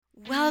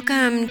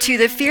Welcome to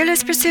the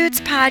Fearless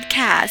Pursuits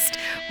podcast,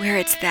 where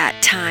it's that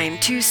time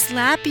to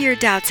slap your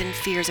doubts and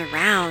fears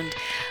around,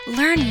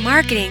 learn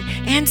marketing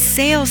and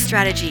sales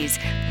strategies,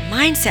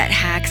 mindset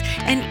hacks,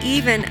 and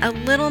even a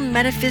little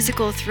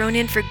metaphysical thrown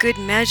in for good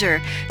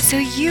measure so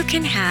you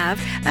can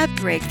have a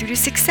breakthrough to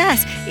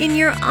success in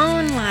your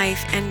own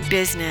life and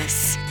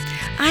business.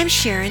 I'm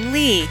Sharon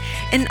Lee,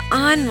 an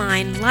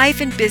online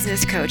life and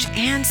business coach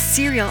and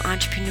serial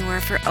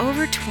entrepreneur for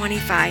over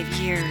 25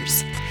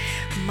 years.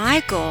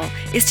 My goal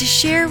is to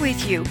share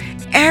with you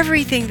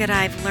everything that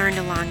I've learned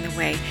along the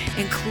way,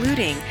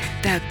 including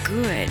the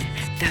good,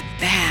 the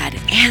bad,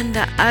 and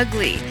the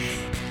ugly.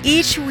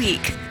 Each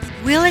week,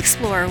 we'll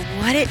explore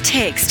what it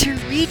takes to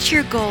reach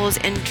your goals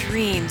and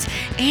dreams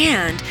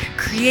and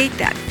create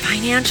that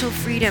financial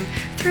freedom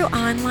through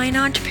online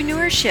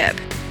entrepreneurship.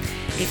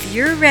 If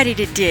you're ready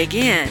to dig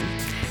in,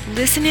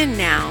 listen in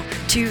now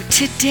to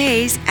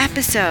today's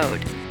episode.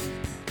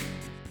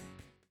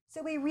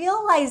 So we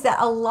realize that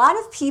a lot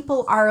of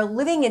people are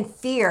living in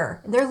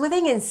fear. They're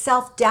living in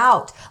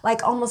self-doubt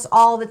like almost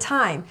all the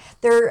time.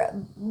 They're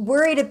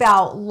worried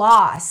about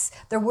loss.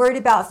 They're worried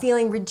about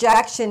feeling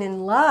rejection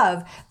in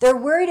love. They're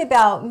worried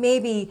about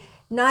maybe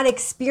not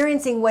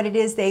experiencing what it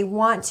is they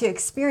want to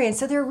experience.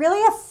 So they're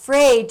really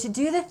afraid to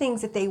do the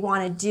things that they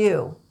want to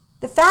do.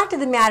 The fact of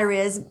the matter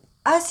is,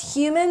 us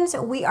humans,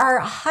 we are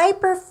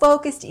hyper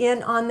focused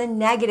in on the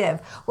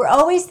negative. We're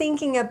always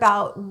thinking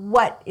about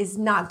what is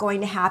not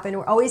going to happen.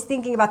 We're always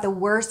thinking about the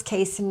worst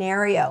case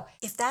scenario.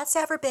 If that's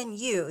ever been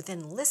you,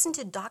 then listen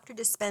to Dr.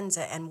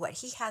 Dispenza and what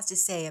he has to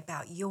say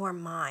about your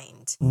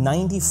mind.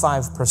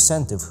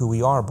 95% of who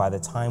we are by the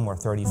time we're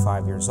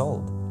 35 years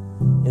old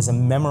is a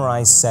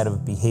memorized set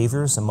of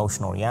behaviors,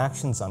 emotional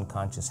reactions,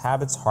 unconscious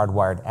habits,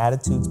 hardwired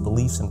attitudes,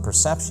 beliefs, and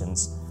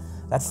perceptions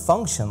that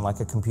function like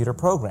a computer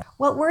program.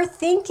 What we're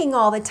thinking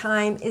all the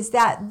time is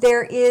that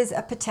there is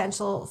a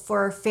potential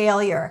for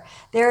failure.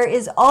 There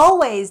is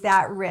always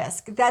that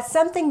risk. That's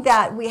something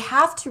that we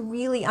have to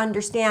really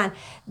understand.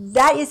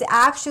 That is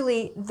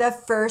actually the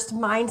first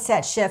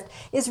mindset shift,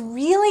 is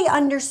really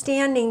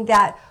understanding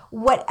that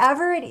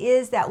whatever it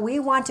is that we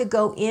want to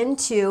go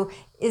into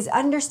is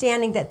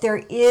understanding that there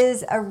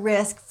is a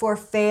risk for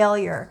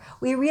failure.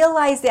 We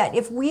realize that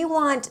if we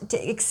want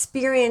to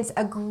experience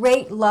a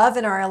great love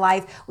in our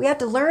life, we have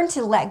to learn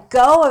to let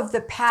go of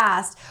the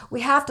past.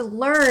 We have to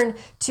learn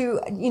to,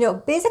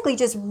 basically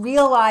just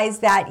realize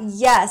that,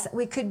 yes,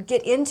 we could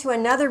get into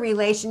another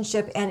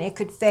relationship and it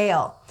could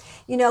fail.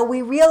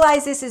 We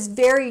realize this is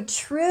very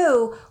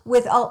true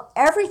with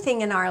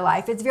everything in our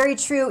life. It's very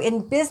true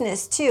in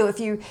business too. If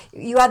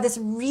you have this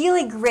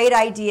really great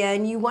idea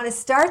and you want to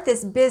start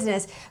this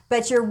business,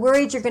 but you're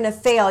worried you're going to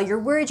fail, you're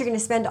worried you're going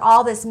to spend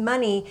all this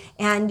money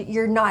and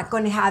you're not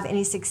going to have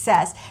any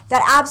success.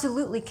 That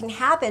absolutely can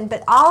happen,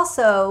 but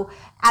also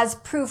as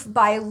proof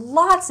by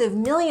lots of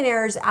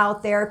millionaires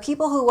out there,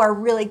 people who are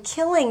really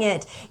killing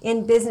it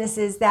in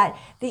businesses, that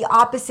the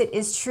opposite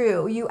is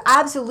true. You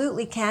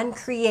absolutely can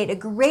create a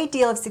great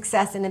deal of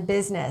success in a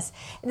business.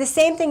 And the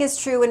same thing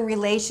is true in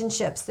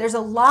relationships. There's a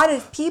lot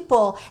of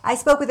people, I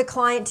spoke with a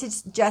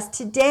client just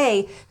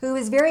today who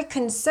is very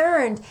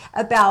concerned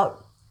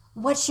about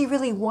what she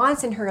really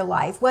wants in her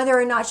life, whether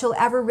or not she'll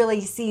ever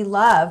really see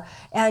love,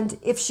 and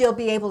if she'll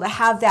be able to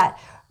have that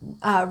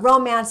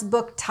romance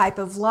book type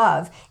of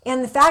love.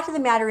 And the fact of the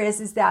matter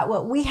is that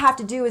what we have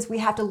to do is we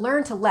have to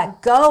learn to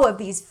let go of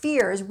these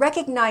fears,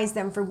 recognize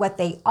them for what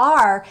they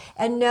are,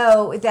 and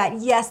know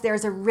that yes,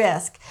 there's a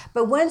risk.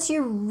 But once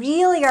you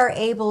really are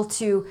able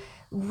to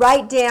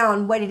write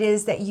down what it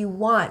is that you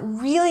want,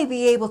 really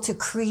be able to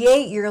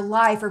create your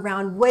life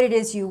around what it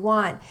is you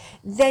want,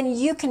 then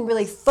you can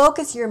really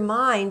focus your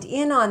mind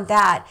in on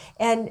that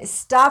and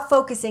stop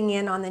focusing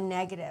in on the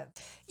negative.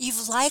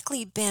 You've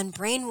likely been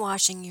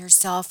brainwashing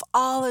yourself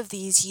all of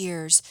these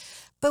years,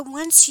 but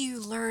once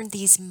you learn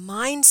these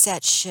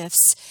mindset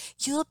shifts,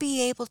 you'll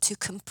be able to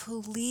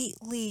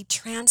completely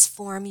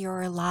transform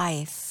your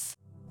life.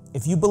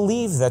 If you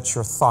believe that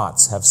your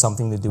thoughts have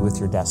something to do with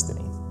your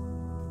destiny,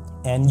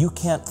 and you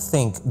can't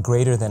think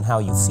greater than how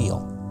you feel,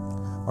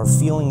 or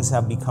feelings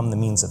have become the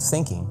means of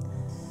thinking.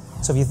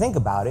 So if you think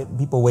about it,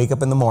 people wake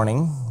up in the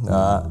morning,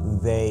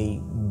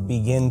 they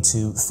begin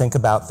to think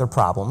about their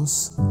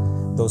problems.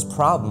 Those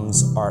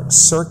problems are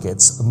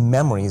circuits of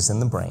memories in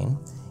the brain.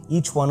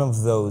 Each one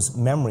of those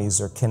memories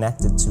are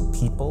connected to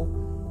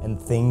people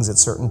and things at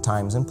certain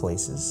times and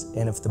places.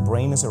 And if the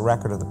brain is a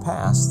record of the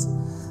past,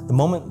 the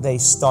moment they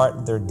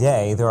start their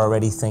day, they're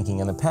already thinking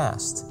in the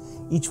past.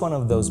 Each one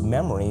of those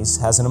memories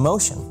has an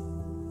emotion.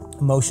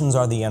 Emotions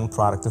are the end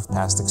product of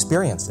past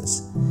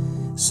experiences.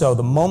 So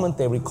the moment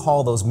they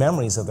recall those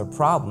memories of their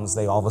problems,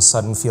 they all of a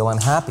sudden feel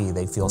unhappy,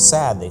 they feel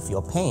sad, they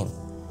feel pain.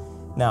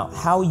 Now,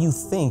 how you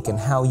think and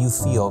how you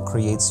feel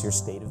creates your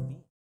state of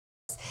being.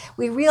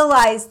 We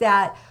realize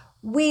that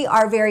we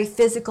are very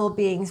physical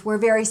beings, we're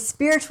very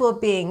spiritual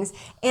beings,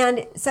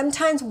 and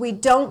sometimes we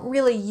don't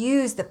really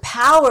use the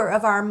power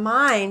of our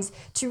minds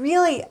to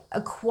really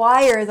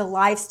acquire the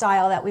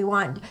lifestyle that we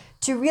want,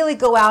 to really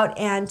go out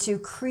and to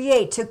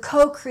create, to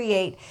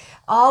co-create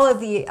all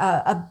of the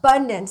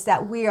abundance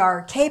that we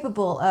are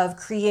capable of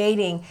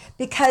creating,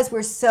 because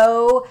we're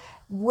so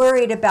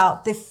worried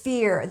about the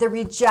fear, the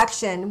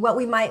rejection, what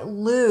we might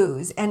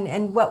lose,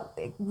 and what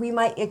we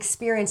might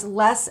experience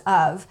less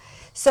of.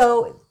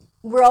 So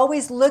we're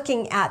always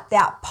looking at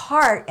that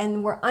part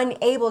and we're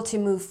unable to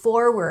move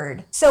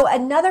forward. So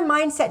another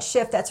mindset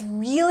shift that's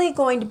really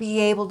going to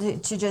be able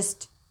to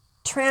just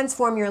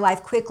transform your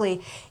life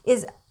quickly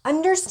is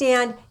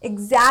understand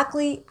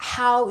exactly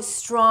how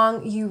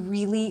strong you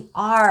really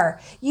are.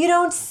 You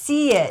don't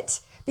see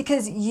it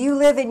because you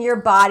live in your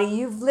body.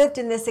 You've lived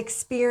in this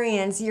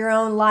experience, your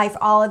own life,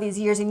 all of these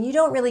years, and you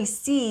don't really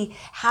see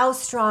how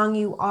strong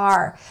you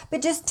are.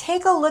 But just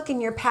take a look in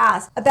your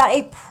past about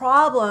a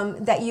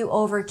problem that you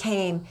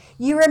overcame.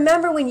 You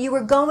remember when you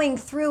were going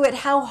through it,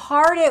 how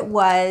hard it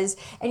was,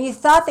 and you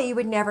thought that you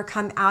would never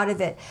come out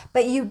of it,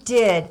 but you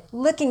did.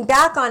 Looking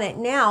back on it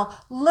now,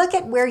 look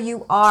at where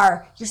you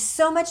are. You're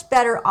so much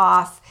better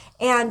off,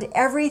 and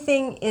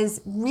everything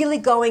is really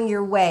going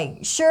your way.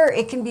 Sure,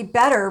 it can be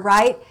better,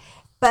 right?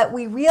 But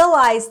we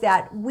realize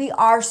that we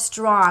are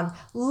strong.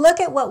 Look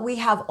at what we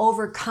have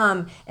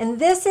overcome. And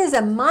this is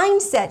a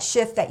mindset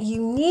shift that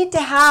you need to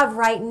have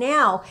right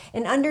now,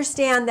 and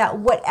understand that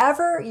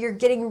whatever you're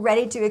getting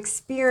ready to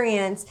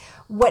experience,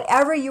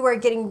 whatever you are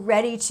getting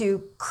ready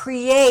to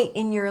create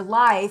in your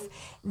life,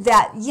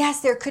 that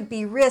yes, there could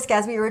be risk,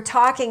 as we were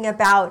talking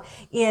about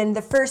in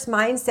the first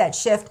mindset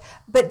shift,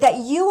 but that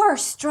you are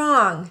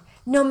strong.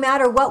 No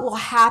matter what will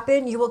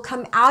happen, you will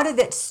come out of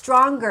it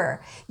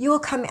stronger. You will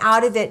come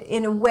out of it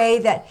in a way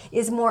that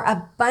is more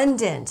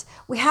abundant.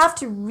 We have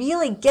to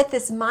really get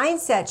this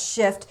mindset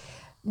shift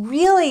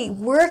really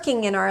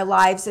working in our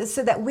lives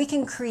so that we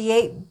can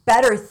create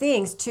better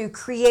things, to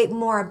create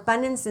more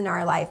abundance in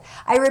our life.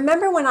 I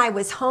remember when I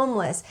was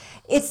homeless,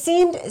 it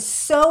seemed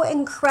so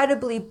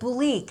incredibly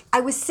bleak.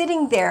 I was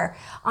sitting there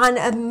on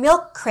a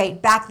milk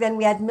crate. Back then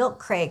we had milk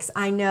crates.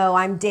 I know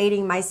I'm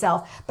dating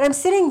myself, but I'm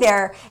sitting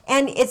there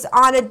and it's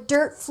on a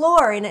dirt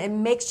floor in a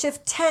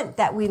makeshift tent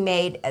that we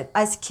made,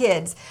 us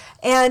kids.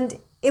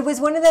 And it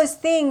was one of those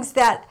things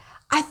that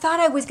I thought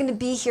I was going to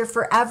be here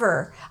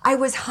forever. I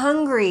was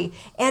hungry,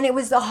 and it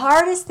was the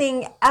hardest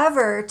thing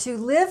ever to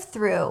live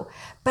through,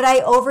 but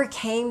I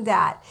overcame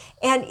that.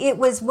 And it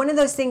was one of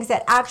those things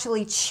that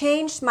actually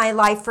changed my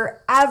life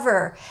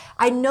forever.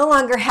 I no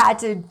longer had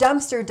to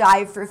dumpster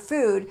dive for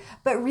food,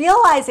 but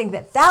realizing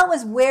that that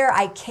was where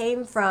I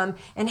came from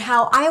and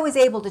how I was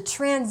able to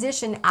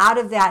transition out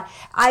of that,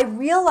 I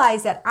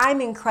realized that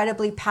I'm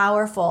incredibly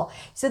powerful.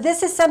 So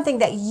this is something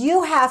that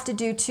you have to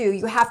do too.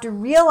 You have to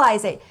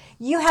realize that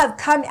you have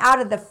come out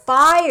of the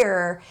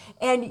fire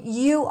and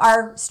you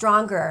are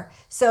stronger.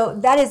 So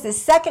that is the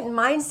second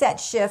mindset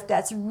shift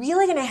that's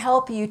really going to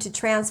help you to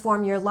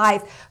transform your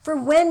life for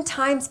when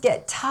times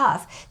get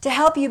tough, to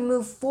help you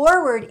move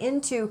forward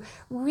into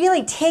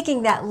really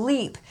taking that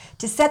leap,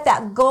 to set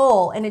that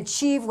goal and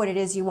achieve what it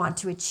is you want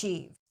to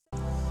achieve.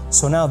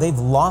 So now they've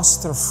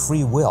lost their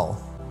free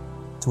will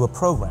to a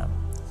program,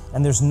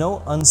 and there's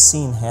no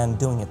unseen hand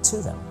doing it to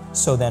them.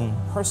 So then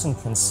a person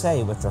can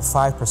say with their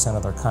 5%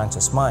 of their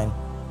conscious mind,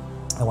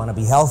 I want to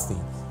be healthy,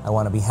 I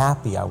want to be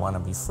happy, I want to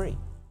be free.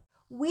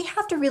 We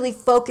have to really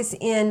focus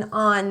in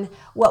on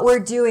what we're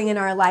doing in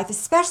our life,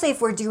 especially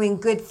if we're doing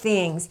good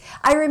things.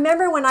 I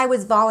remember when I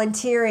was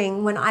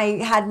volunteering, when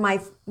I had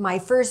my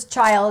first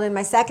child and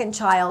my second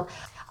child,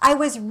 I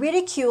was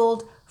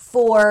ridiculed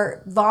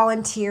for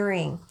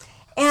volunteering.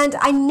 And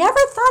I never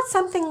thought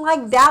something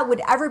like that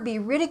would ever be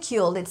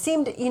ridiculed. It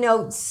seemed,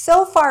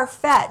 so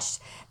far-fetched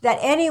that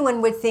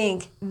anyone would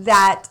think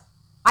that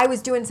I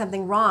was doing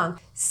something wrong.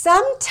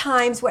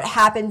 Sometimes what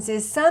happens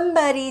is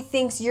somebody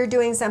thinks you're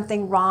doing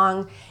something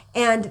wrong,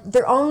 and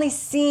they're only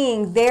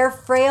seeing their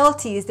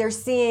frailties. They're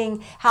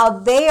seeing how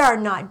they are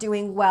not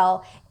doing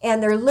well,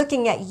 and they're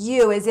looking at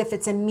you as if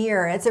it's a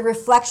mirror. It's a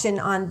reflection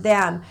on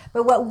them.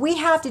 But what we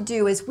have to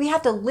do is we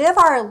have to live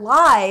our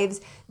lives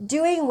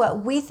doing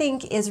what we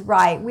think is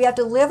right. We have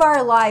to live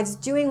our lives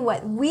doing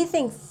what we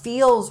think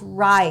feels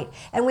right.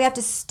 And we have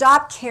to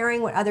stop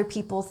caring what other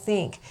people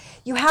think.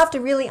 You have to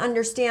really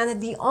understand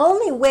that the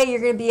only way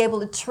you're going to be able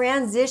to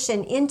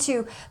transition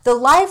into the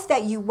life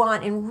that you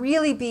want and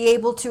really be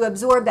able to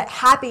absorb that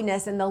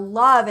happiness and the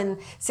love and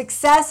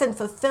success and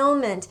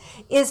fulfillment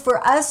is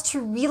for us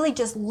to really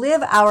just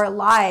live our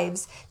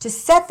lives, to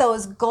set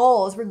those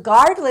goals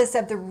regardless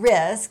of the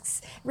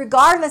risks,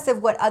 regardless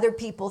of what other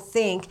people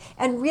think,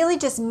 and really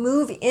just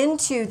move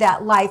into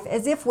that life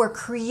as if we're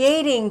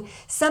creating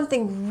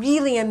something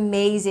really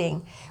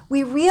amazing.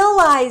 We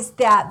realize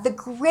that the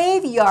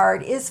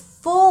graveyard is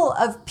full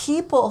of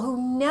people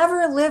who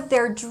never lived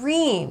their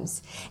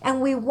dreams,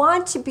 and we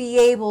want to be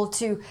able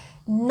to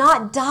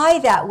not die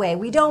that way.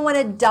 We don't want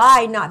to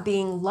die not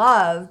being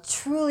loved,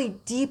 truly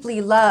deeply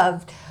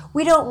loved.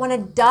 We don't want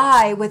to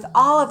die with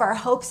all of our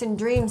hopes and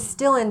dreams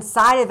still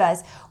inside of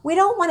us. We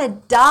don't want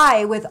to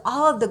die with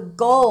all of the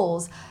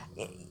goals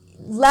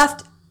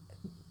left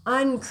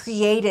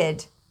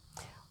uncreated.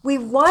 We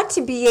want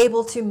to be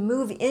able to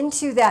move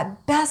into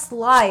that best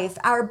life,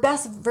 our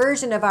best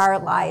version of our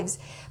lives.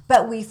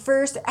 but we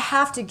first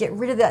have to get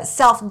rid of that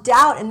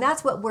self-doubt, and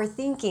that's what we're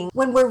thinking.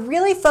 When we're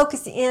really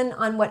focused in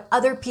on what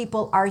other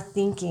people are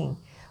thinking,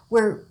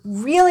 we're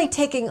really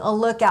taking a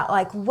look at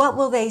like, what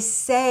will they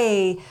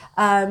say?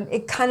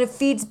 It kind of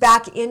feeds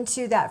back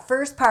into that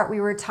first part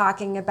we were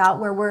talking about,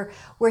 where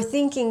we're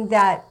thinking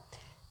that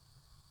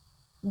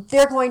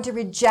they're going to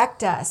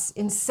reject us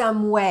in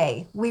some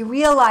way. We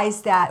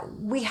realize that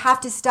we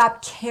have to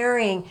stop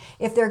caring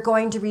if they're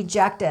going to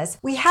reject us.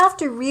 We have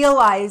to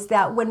realize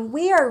that when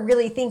we are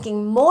really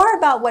thinking more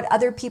about what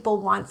other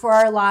people want for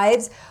our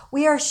lives,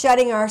 we are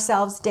shutting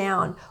ourselves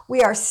down.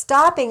 We are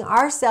stopping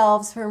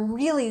ourselves from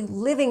really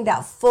living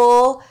that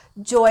full,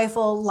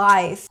 joyful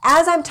life.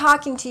 As I'm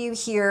talking to you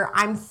here,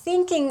 I'm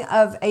thinking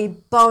of a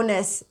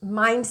bonus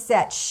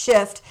mindset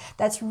shift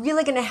that's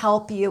really going to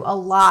help you a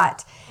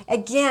lot.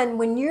 Again,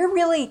 when you're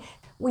really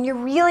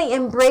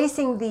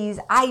embracing these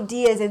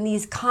ideas and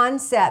these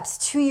concepts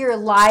to your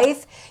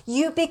life,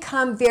 you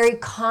become very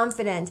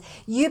confident.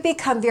 You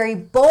become very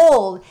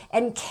bold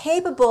and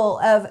capable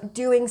of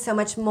doing so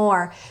much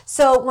more.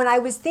 So when I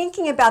was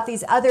thinking about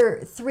these other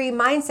 3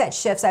 mindset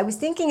shifts, I was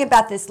thinking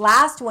about this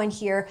last one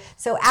here.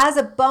 So as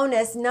a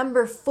bonus,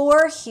 number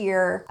 4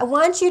 here, I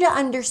want you to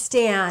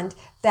understand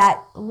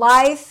that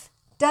life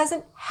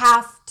doesn't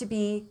have to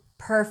be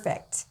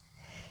perfect.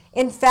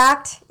 In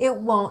fact, it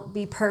won't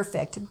be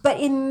perfect. But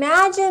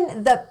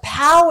imagine the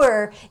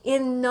power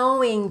in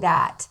knowing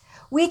that.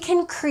 We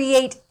can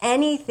create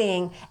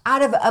anything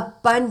out of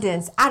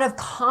abundance, out of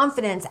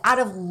confidence, out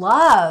of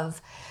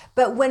love.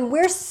 But when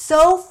we're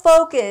so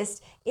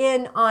focused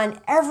in on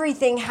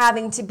everything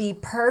having to be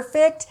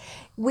perfect,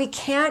 we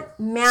can't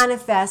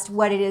manifest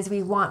what it is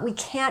we want. We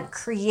can't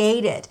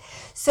create it.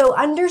 So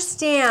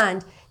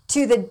understand,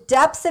 to the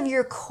depths of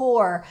your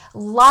core,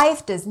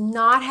 life does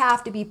not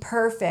have to be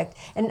perfect,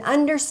 and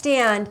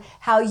understand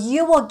how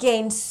you will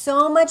gain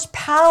so much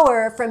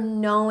power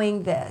from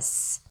knowing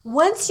this.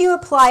 Once you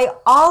apply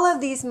all of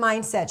these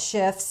mindset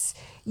shifts,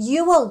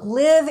 you will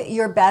live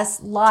your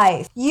best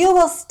life. You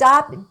will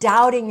stop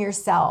doubting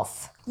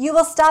yourself. You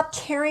will stop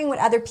caring what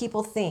other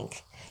people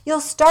think.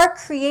 You'll start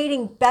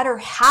creating better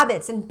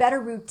habits and better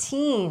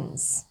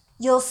routines.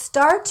 You'll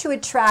start to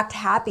attract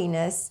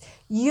happiness.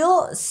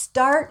 You'll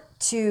start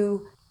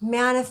to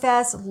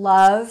manifest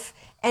love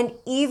and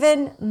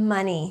even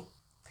money.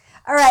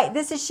 All right,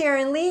 this is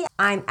Sharon Lee.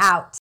 I'm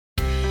out.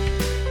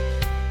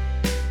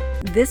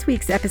 This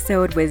week's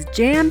episode was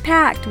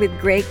jam-packed with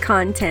great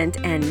content,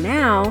 and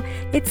now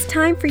it's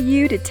time for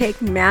you to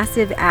take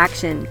massive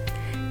action.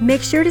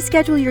 Make sure to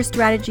schedule your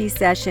strategy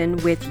session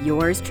with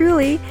yours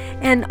truly,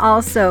 and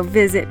also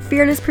visit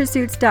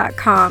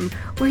fearlesspursuits.com,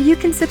 where you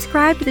can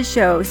subscribe to the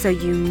show so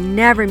you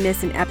never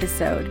miss an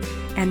episode.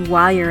 And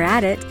while you're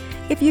at it,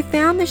 if you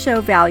found the show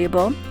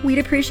valuable, we'd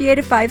appreciate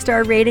a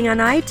 5-star rating on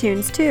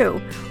iTunes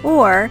too.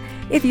 Or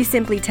if you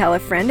simply tell a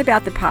friend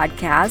about the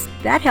podcast,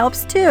 that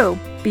helps too.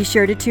 Be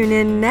sure to tune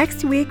in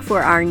next week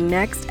for our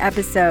next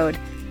episode.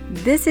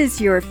 This is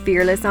your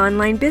fearless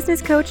online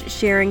business coach,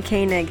 Sharon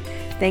Koenig.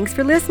 Thanks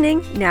for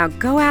listening. Now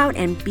go out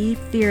and be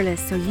fearless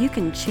so you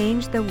can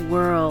change the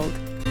world.